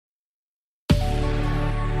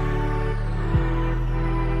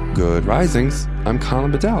Good Risings. I'm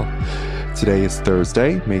Colin Bedell. Today is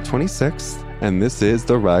Thursday, May 26th, and this is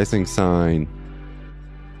the Rising Sign.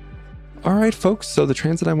 All right, folks, so the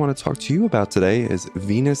transit I want to talk to you about today is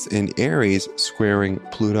Venus in Aries squaring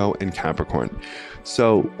Pluto in Capricorn.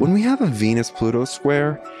 So when we have a Venus-Pluto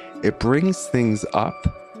square, it brings things up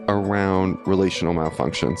around relational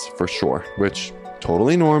malfunctions for sure, which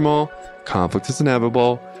totally normal. Conflict is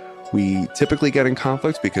inevitable. We typically get in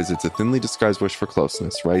conflict because it's a thinly disguised wish for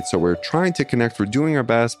closeness, right? So we're trying to connect, we're doing our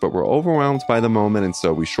best, but we're overwhelmed by the moment. And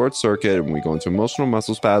so we short circuit and we go into emotional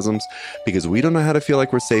muscle spasms because we don't know how to feel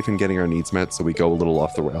like we're safe in getting our needs met. So we go a little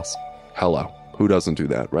off the rails. Hello. Who doesn't do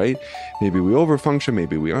that, right? Maybe we overfunction,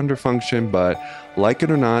 maybe we underfunction, but like it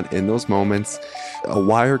or not, in those moments, a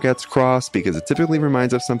wire gets crossed because it typically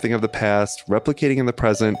reminds us something of the past, replicating in the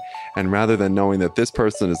present, and rather than knowing that this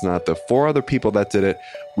person is not the 4 other people that did it,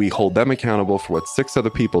 we hold them accountable for what 6 other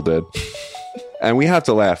people did. And we have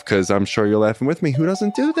to laugh because I'm sure you're laughing with me. Who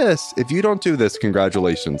doesn't do this? If you don't do this,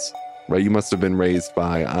 congratulations, right? You must have been raised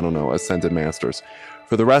by, I don't know, ascended masters.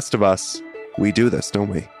 For the rest of us, we do this, don't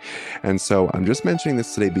we? And so I'm just mentioning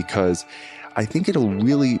this today because I think it'll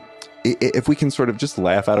really, if we can sort of just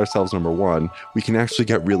laugh at ourselves, number one, we can actually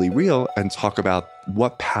get really real and talk about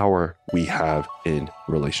what power we have in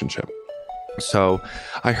relationship. So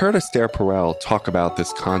I heard Esther Perel talk about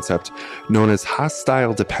this concept known as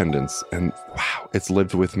hostile dependence. And wow, it's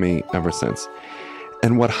lived with me ever since.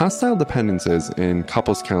 And what hostile dependence is in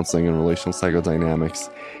couples counseling and relational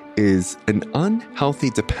psychodynamics is an unhealthy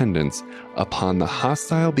dependence upon the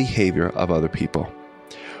hostile behavior of other people.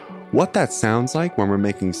 What that sounds like when we're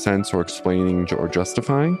making sense or explaining or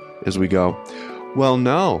justifying is we go, well,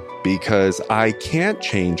 no, because I can't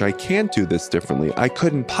change. I can't do this differently. I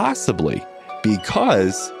couldn't possibly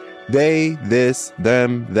because they, this,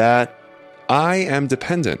 them, that. I am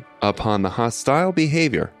dependent upon the hostile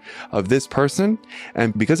behavior of this person.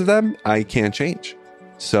 And because of them, I can't change.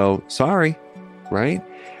 So sorry, right?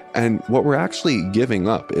 And what we're actually giving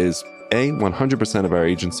up is A, 100% of our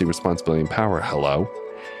agency, responsibility, and power. Hello.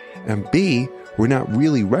 And B, we're not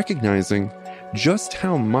really recognizing just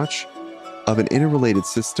how much of an interrelated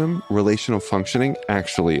system relational functioning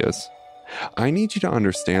actually is. I need you to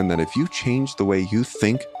understand that if you change the way you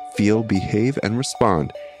think, feel, behave, and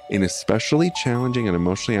respond in especially challenging and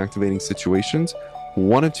emotionally activating situations,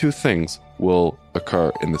 one of 2 things will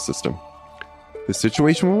occur in the system. The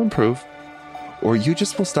situation will improve, or you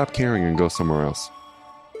just will stop caring and go somewhere else.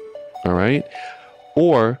 All right?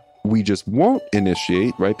 Or we just won't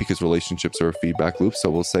initiate, right? Because relationships are a feedback loop. So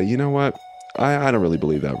we'll say, you know what? I don't really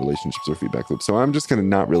believe that relationships are a feedback loop. So I'm just going to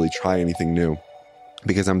not really try anything new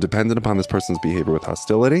because I'm dependent upon this person's behavior with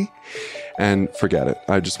hostility, and forget it.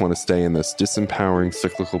 I just want to stay in this disempowering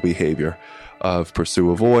cyclical behavior of pursue,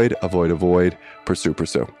 avoid, avoid, avoid, pursue,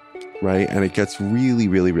 pursue, right? And it gets really,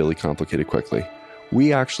 really, really complicated quickly.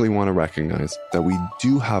 We actually want to recognize that we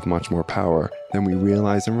do have much more power than we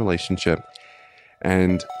realize in relationship.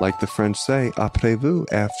 And like the French say, après vous,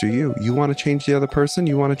 after you. You want to change the other person?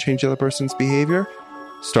 You want to change the other person's behavior?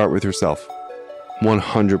 Start with yourself.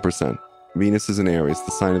 100%. Venus is in Aries,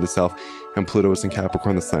 the sign of the self, and Pluto is in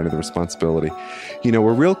Capricorn, the sign of the responsibility. You know,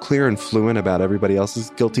 we're real clear and fluent about everybody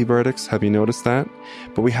else's guilty verdicts. Have you noticed that?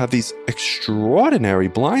 But we have these extraordinary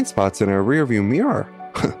blind spots in our rearview mirror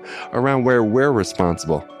around where we're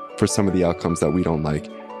responsible for some of the outcomes that we don't like.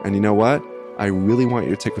 And you know what? I really want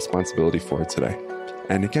you to take responsibility for it today.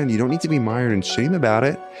 And again, you don't need to be mired in shame about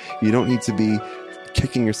it. You don't need to be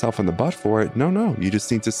kicking yourself in the butt for it. No. You just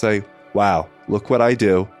need to say, wow, look what I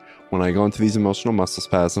do when I go into these emotional muscle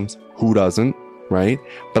spasms. Who doesn't, right?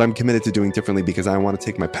 But I'm committed to doing differently because I want to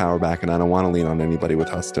take my power back and I don't want to lean on anybody with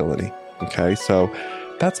hostility. Okay, so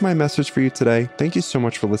that's my message for you today. Thank you so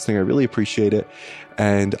much for listening. I really appreciate it.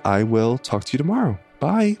 And I will talk to you tomorrow.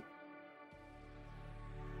 Bye.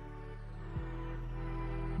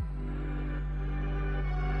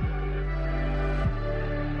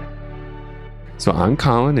 So I'm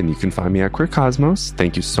Colin, and you can find me at Queer Cosmos.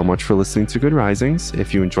 Thank you so much for listening to Good Risings.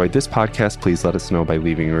 If you enjoyed this podcast, please let us know by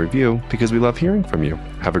leaving a review because we love hearing from you.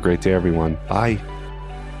 Have a great day, everyone. Bye.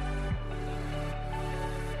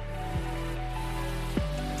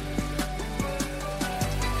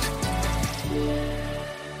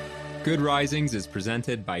 Good Risings is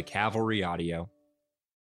presented by Cavalry Audio.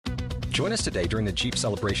 Join us today during the Jeep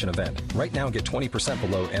Celebration event. Right now, get 20%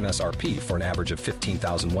 below MSRP for an average of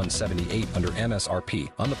 $15,178 under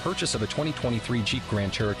MSRP on the purchase of a 2023 Jeep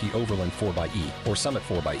Grand Cherokee Overland 4xE or Summit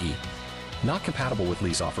 4xE. Not compatible with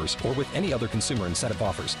lease offers or with any other consumer incentive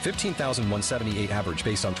offers. 15,178 average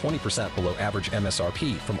based on 20% below average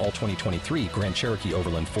MSRP from all 2023 Grand Cherokee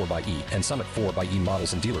Overland 4xE and Summit 4xE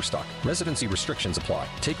models in dealer stock. Residency restrictions apply.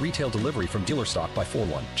 Take retail delivery from dealer stock by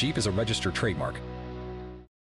 4/1. Jeep is a registered trademark.